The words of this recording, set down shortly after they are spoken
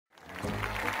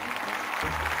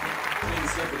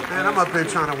Man, I'm up here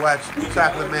trying to watch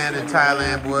Chocolate Man in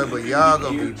Thailand, boy, but y'all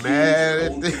gonna be mad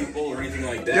at this.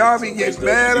 Y'all be getting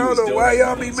mad. I don't know why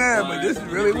y'all be mad, but this is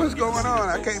really what's going on.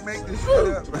 I can't make this shit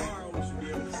up.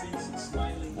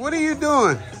 What are you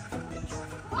doing?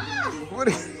 What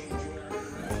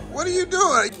are you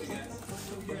doing?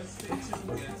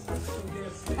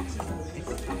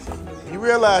 You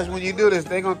realize when you do this,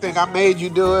 they gonna think I made you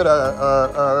do it,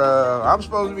 or I'm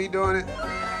supposed to be doing it.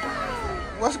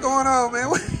 What's going on,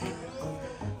 man?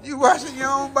 You washing your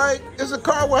own bike? There's a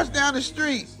car wash down the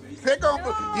street.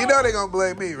 You know they're gonna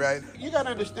blame me, right? You gotta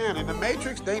understand, in the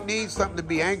Matrix, they need something to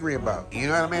be angry about. You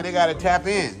know what I mean? They gotta tap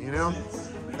in, you know?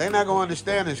 They're not gonna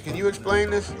understand this. Can you explain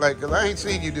this? Like, cause I ain't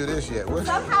seen you do this yet.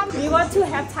 Sometimes we want to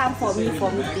have time for meeting, We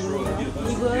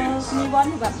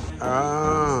want to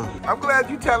I'm glad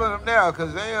you telling them now,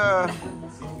 cause they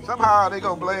somehow they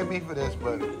gonna blame me for this,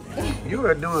 but you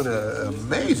are doing an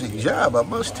amazing job, I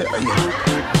must tell you.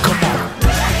 Come on.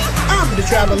 I'm the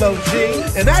Travel OG,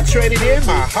 and I traded in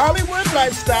my Hollywood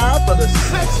lifestyle for the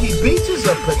sexy beaches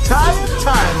of Pattaya,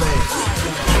 Thailand.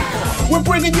 We're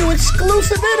bringing you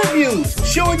exclusive interviews,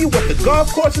 showing you what the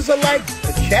golf courses are like,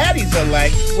 the caddies are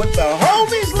like, what the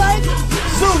homies like.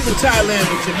 Zoom to Thailand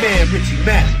with your man, Richie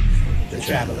Mack, the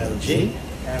Travel OG.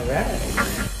 All right.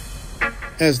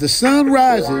 As the sun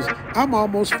rises, I'm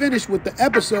almost finished with the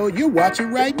episode you're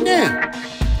watching right now.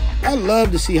 I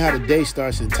love to see how the day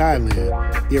starts in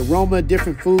Thailand. The aroma of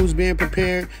different foods being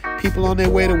prepared, people on their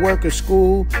way to work or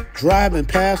school, driving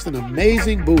past an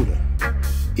amazing Buddha.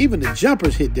 Even the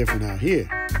jumpers hit different out here.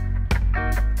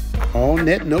 All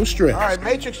net, no stress. All right,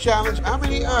 Matrix Challenge. How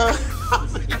many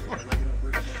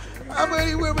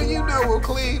women you know will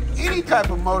clean any type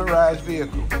of motorized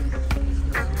vehicle?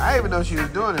 I didn't even know she was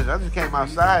doing this. I just came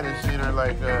outside and seen her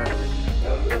like,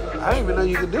 I didn't even know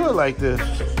you could do it like this.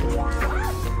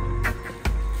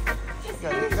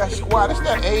 That squat, it's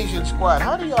that Asian squat.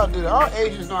 How do y'all do that? All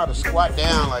Asians know how to squat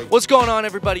down like. What's going on,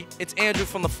 everybody? It's Andrew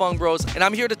from the Fung Bros, and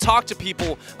I'm here to talk to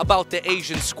people about the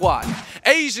Asian squat.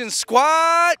 Asian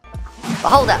squat! But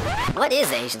hold up, what is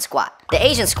the Asian squat? The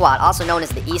Asian squat, also known as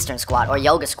the Eastern squat or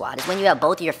yoga squat, is when you have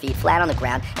both of your feet flat on the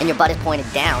ground and your butt is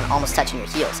pointed down, almost touching your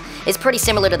heels. It's pretty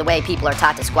similar to the way people are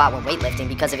taught to squat when weightlifting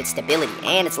because of its stability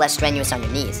and it's less strenuous on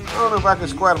your knees. I don't know if I can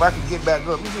squat, if I can get back up.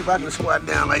 Let me see if I can squat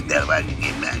down like that, if I can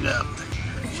get back up.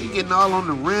 She getting all on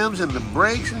the rims and the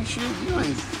brakes and shit. You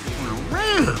ain't on the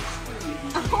rims.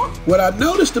 What I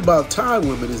noticed about Thai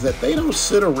women is that they don't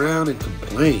sit around and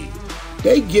complain.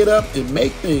 They get up and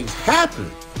make things happen.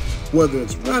 Whether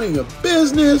it's running a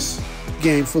business,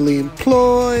 gainfully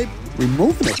employed,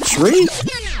 removing a tree.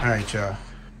 All right, y'all.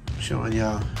 I'm showing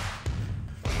y'all.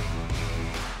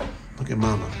 Look at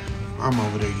Mama. I'm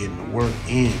over there getting the work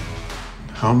in.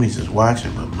 Homies is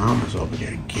watching, but Mama's over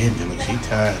there getting it. Look, she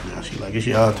tired now. She like, it's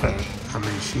y'all turn. I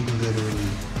mean, she literally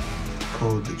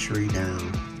pulled the tree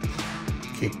down,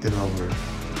 kicked it over,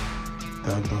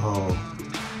 dug the hole,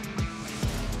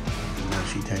 and now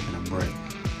she taking a break.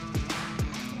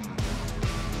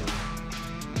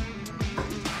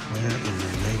 Where in the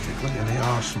Matrix? Look at they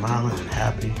all smiling and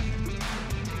happy.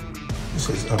 This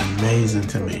is amazing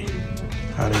to me.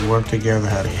 How they work together,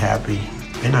 how they happy.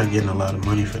 They're not getting a lot of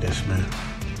money for this, man.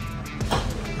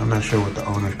 I'm not sure what the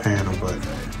owner's paying them, but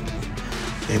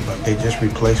they just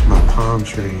replaced my palm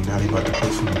tree. Now they about to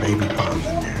put some baby palms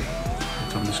in there. Here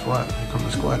come the squat. Here come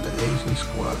the squat. The Asian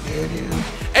squat. There it is.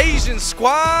 Asian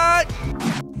squat!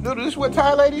 Dude, this is what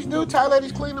Thai ladies do? Thai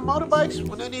ladies clean the motorbikes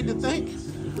when they need to think?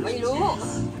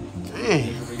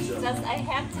 Dang. Just I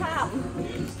have time.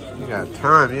 You got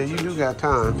time. Yeah, you do got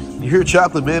time. You hear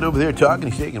Chocolate Man over there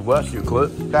talking, shaking, watch your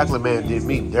clip. Chocolate Man did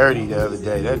me dirty the other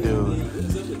day. That dude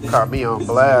caught me on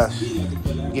blast,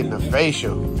 getting a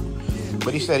facial.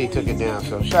 But he said he took it down,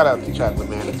 so shout out to Chocolate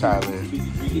Man in Thailand.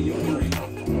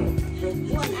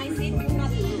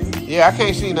 Yeah, I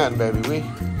can't see nothing, baby.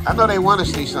 I know they want to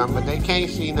see something, but they can't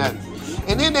see nothing.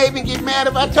 And then they even get mad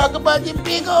if I talk about your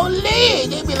big old leg.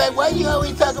 They be like, why you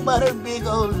always talk about her big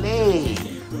old leg?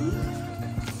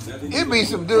 It be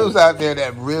some dudes out there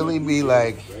that really be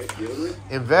like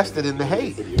invested in the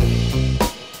hate.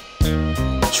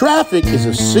 Traffic is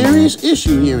a serious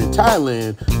issue here in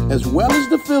Thailand, as well as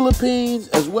the Philippines,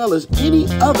 as well as any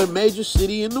other major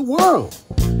city in the world.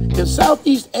 In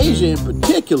Southeast Asia in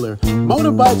particular,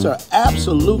 motorbikes are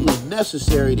absolutely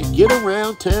necessary to get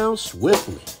around town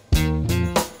swiftly.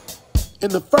 In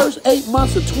the first 8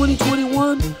 months of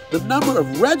 2021, the number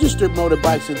of registered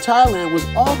motorbikes in Thailand was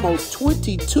almost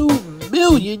 22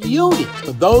 million units.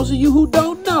 For those of you who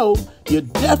don't know, you're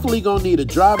definitely gonna need a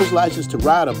driver's license to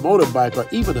ride a motorbike or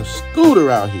even a scooter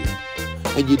out here.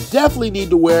 And you definitely need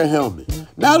to wear a helmet.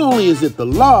 Not only is it the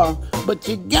law, but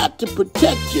you got to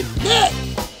protect your neck.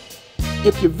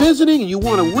 If you're visiting and you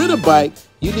want to rent a bike,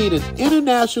 you need an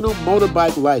international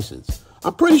motorbike license.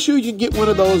 I'm pretty sure you can get one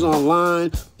of those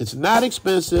online. It's not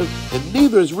expensive, and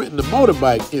neither is renting a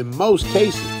motorbike in most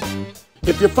cases.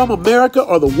 If you're from America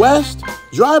or the West,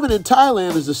 driving in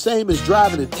Thailand is the same as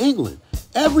driving in England.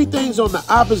 Everything's on the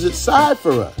opposite side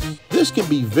for us. This can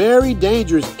be very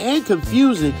dangerous and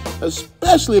confusing,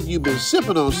 especially if you've been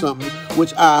sipping on something,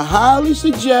 which I highly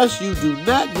suggest you do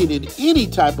not get in any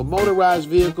type of motorized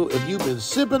vehicle if you've been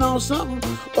sipping on something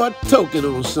or toking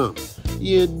on something.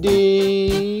 You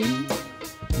dig?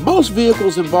 Most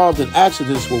vehicles involved in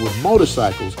accidents were with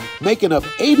motorcycles, making up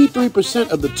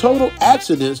 83% of the total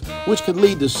accidents, which can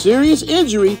lead to serious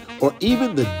injury or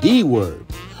even the D word.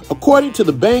 According to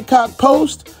the Bangkok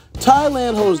Post,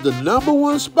 Thailand holds the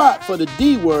 #1 spot for the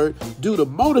D word due to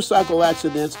motorcycle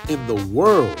accidents in the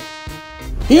world.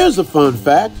 Here's a fun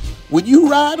fact. When you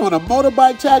ride on a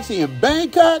motorbike taxi in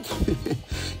Bangkok,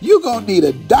 you're going to need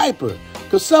a diaper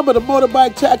because some of the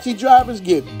motorbike taxi drivers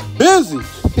get busy.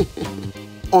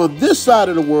 On this side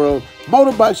of the world,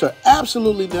 motorbikes are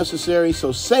absolutely necessary,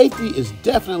 so safety is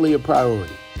definitely a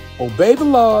priority. Obey the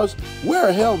laws, wear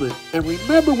a helmet, and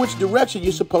remember which direction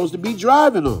you're supposed to be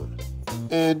driving on.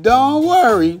 And don't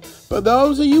worry, for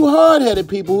those of you hard-headed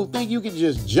people who think you can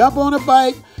just jump on a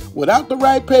bike without the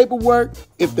right paperwork,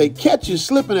 if they catch you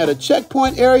slipping at a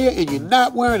checkpoint area and you're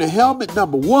not wearing a helmet,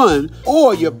 #1,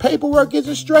 or your paperwork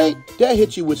isn't straight, they'll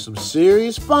hit you with some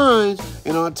serious fines.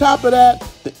 And on top of that,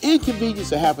 the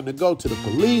inconvenience of having to go to the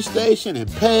police station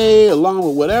and pay, along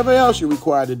with whatever else you're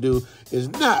required to do, is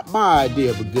not my idea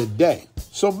of a good day.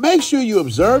 So make sure you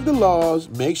observe the laws,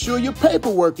 make sure your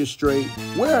paperwork is straight,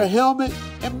 wear a helmet,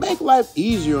 and make life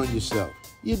easier on yourself.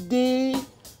 You dig?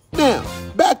 Now,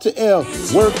 back to Elle,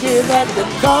 working at the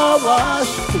car wash.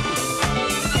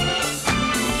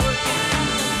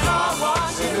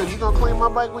 Hey, dude, you gonna clean my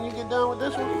bike when you get done with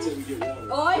this one?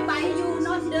 Oi, bike you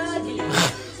not dirty.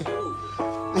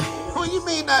 What do you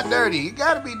mean not dirty? You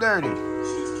gotta be dirty.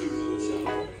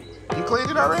 You cleaned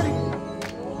it already?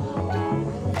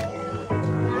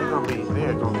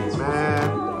 They're gonna be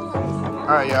mad. All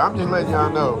right, yeah, I'm just letting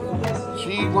y'all know.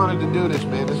 She wanted to do this,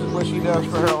 man. This is what she does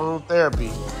for her own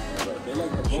therapy.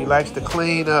 She likes to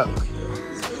clean up.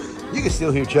 You can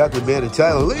still hear Chocolate Man in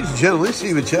Thailand. Ladies and gentlemen, let's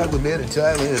see what Chocolate Man in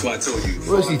Thailand.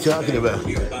 What's he talking about?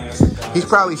 He's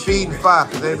probably feeding Fox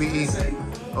because they be eating.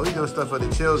 Oh, he's doing stuff for the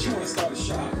children.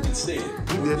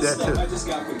 He did that too.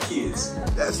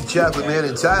 That's the Chocolate Man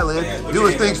in Thailand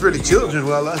doing things for the children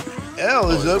while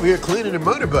Elle is over here cleaning a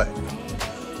motorbike.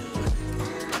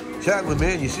 Chocolate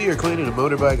Man, you see her cleaning a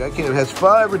motorbike. I can't. Has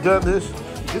Fa ever done this?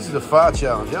 This is a Fa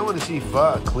challenge. I want to see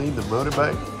Fa clean the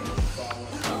motorbike.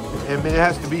 And it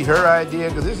has to be her idea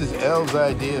because this is Elle's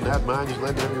idea, not mine. Just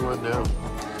letting everyone know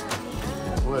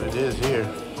what it is here.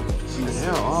 The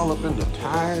hell, all up in the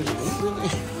tires.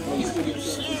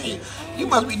 You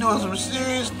must be doing some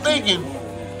serious thinking.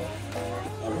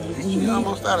 You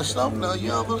almost out of soap, though.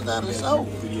 You almost out of soap.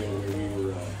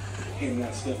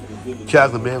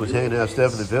 Chocolate Man was handing out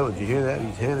stuff in the village. You hear that?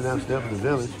 He's handing out stuff in the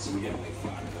village.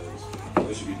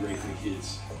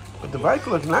 But the bike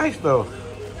looks nice, though.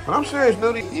 But I'm serious,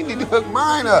 Nudie. You need to hook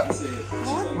mine up.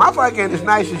 My bike ain't as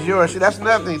nice as yours. See, that's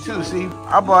another thing, too. See,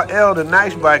 I bought Elle the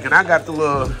nice bike, and I got the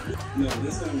little...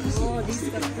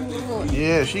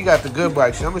 Yeah, she got the good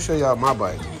bike. See, I'm going to show y'all my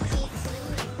bike.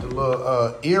 The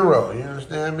little Eero, you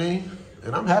understand me?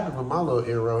 And I'm happy with my little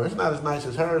Eero. It's not as nice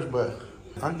as hers, but...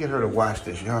 If I get her to watch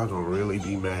this, y'all gonna really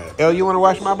be mad. Elle, you wanna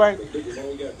watch my bike? Wait,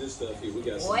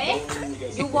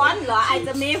 you want เหรอ I จ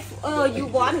ะ make you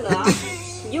want เหรอ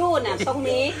you น่ะต้อง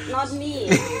make not me.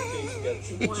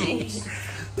 Why?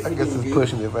 I guess it's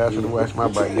pushing if I ask her to watch my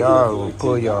bike. Y'all will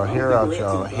pull y'all hair out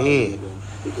y'all head.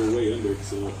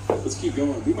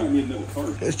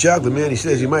 It's Chocolate Man. He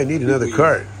says you might need another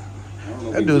cart.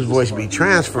 That dude's voice be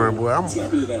transferring, boy.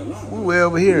 We way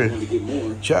over here.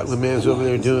 Chocolate Man's over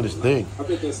there doing his thing.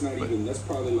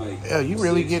 Yeah, you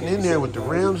really getting in there with the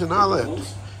rims and all that.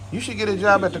 You should get a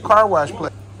job at the car wash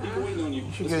place.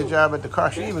 You should get a job at the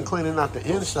car. She even cleaning out the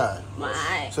inside.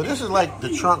 So this is like the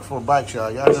trunk for bikes,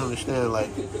 y'all. Y'all don't understand. Like,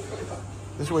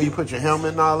 this is where you put your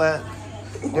helmet and all that.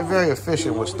 They're very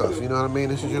efficient with stuff. You know what I mean?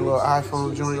 This is your little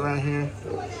iPhone joint right here.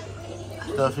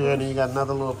 Stuff here, and then you got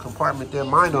another little compartment there.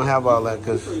 Mine don't have all that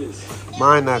because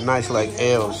mine not nice like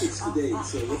Elle's.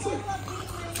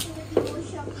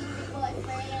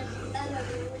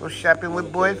 Go shopping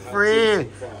with boyfriend.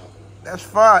 That's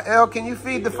Fa. Elle, can you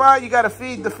feed the Fa? You gotta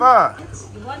feed the Fa.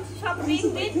 You want to shopping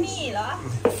with me, เหรอ?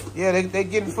 Yeah, they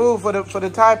getting food for the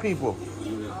Thai people.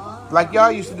 Like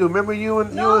y'all used to do. Remember you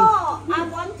and No, I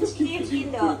want to keep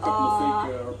in the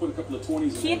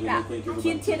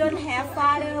kids don't have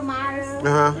father,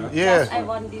 mother. Yeah. I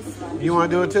want this one. You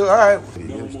want to do it too? All right.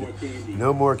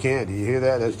 No more candy. You hear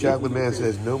that? That's Chocolate Man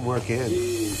says no more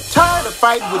candy. Tired of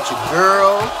fighting with your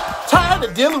girl? Tired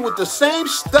of dealing with the same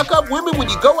stuck-up women when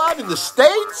you go out in the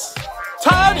States?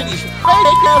 Tired of these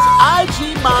fake-ass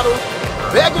IG models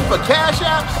begging for cash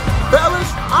apps?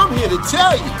 Fellas, I'm here to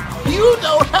tell you, you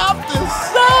don't have to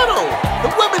settle. The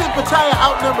women in Pattaya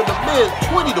outnumber the men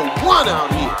 20 to 1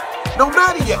 out here. No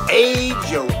matter your age,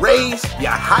 your race,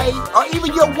 your height, or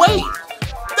even your weight,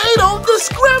 they don't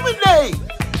discriminate.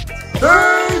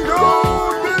 They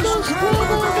don't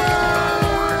discriminate.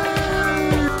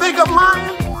 Think I'm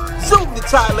lying? Zoom to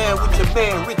Thailand with your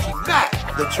man Richie Mack,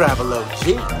 the Travel OG.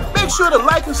 Make sure to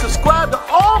like and subscribe to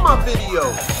all my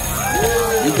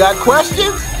videos. You got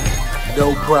questions?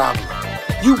 No problem.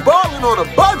 You balling on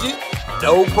a budget?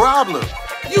 No problem.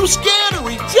 You scared of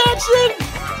rejection?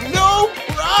 No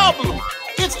problem.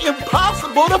 It's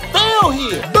impossible to fail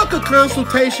here. Book a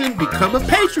consultation, become a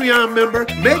Patreon member,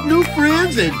 make new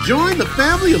friends, and join the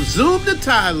family of Zoom to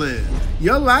Thailand.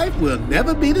 Your life will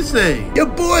never be the same. Your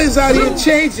boy is out here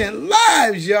changing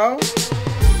lives, y'all.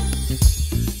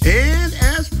 And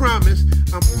as promised,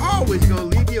 I'm always gonna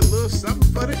leave you a little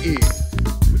something for the ear.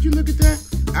 Would you look at that?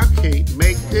 I can't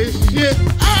make this shit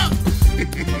up.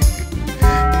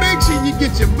 Make sure you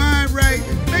get your mind right.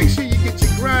 Make sure you get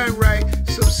your grind right.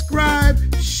 Subscribe,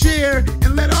 share,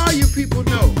 and let all your people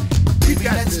know. You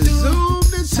got to Zoom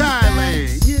to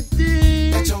Thailand. You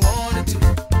dig? That you wanna do.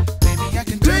 Baby, I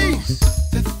can do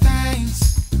the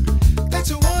things that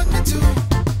you want me to.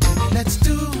 Let's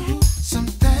do some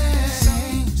things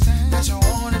that you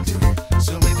wanna do.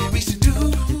 So maybe we should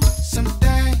do some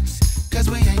things, 'cause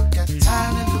we ain't got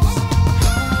time to lose.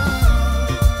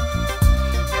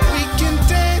 We can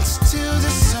dance till the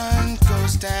sun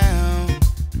goes down.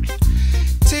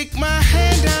 Take my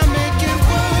hand, I'll make it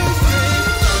worth it.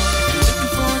 Looking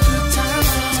for a good time.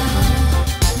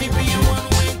 Maybe a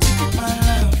one-way ticket, my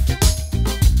love.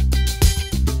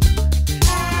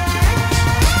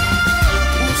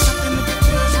 Want something that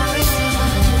feels right.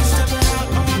 Step it out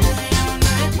all day, all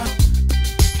night.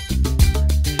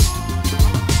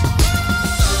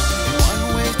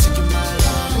 One-way ticket, my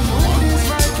love. One-way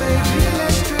right, baby,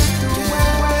 let's drift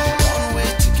away. One-way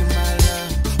ticket, my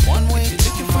love. One-way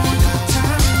ticket, my love.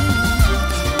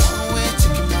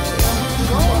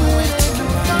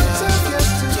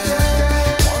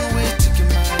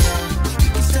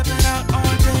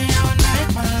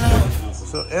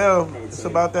 So L, it's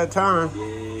about that time.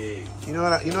 You know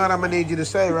what I'm gonna need you to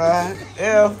say, right?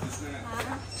 L,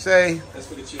 say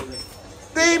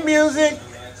theme music.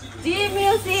 Theme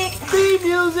music. Theme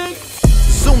music.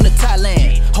 Zoom to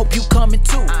Thailand, hope you coming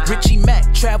too. Richie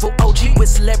Mack, Travel OG with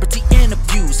celebrity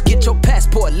interviews. Get your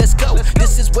passport, let's go.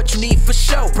 This is what you need for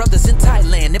show. Brothers in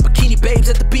Thailand and bikini babes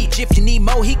at the beach. If you need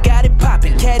more, he got it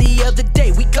poppin'. Caddy of the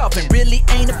day, we golfing. Really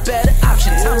ain't a better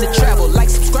option. Time to travel, like,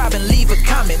 subscribe, and leave a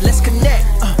comment. Let's connect.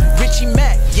 Richie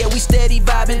Mack, yeah, we steady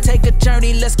vibing. Take a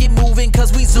journey, let's get moving,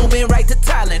 'cause we zooming right to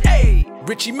Thailand. Hey,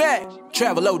 Richie Mack,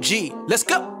 Travel OG, let's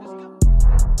go.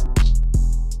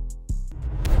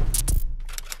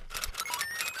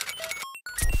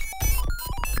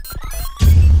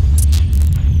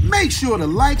 Make sure to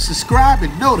like, subscribe,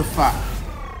 and notify.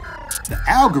 The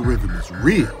algorithm is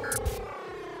real.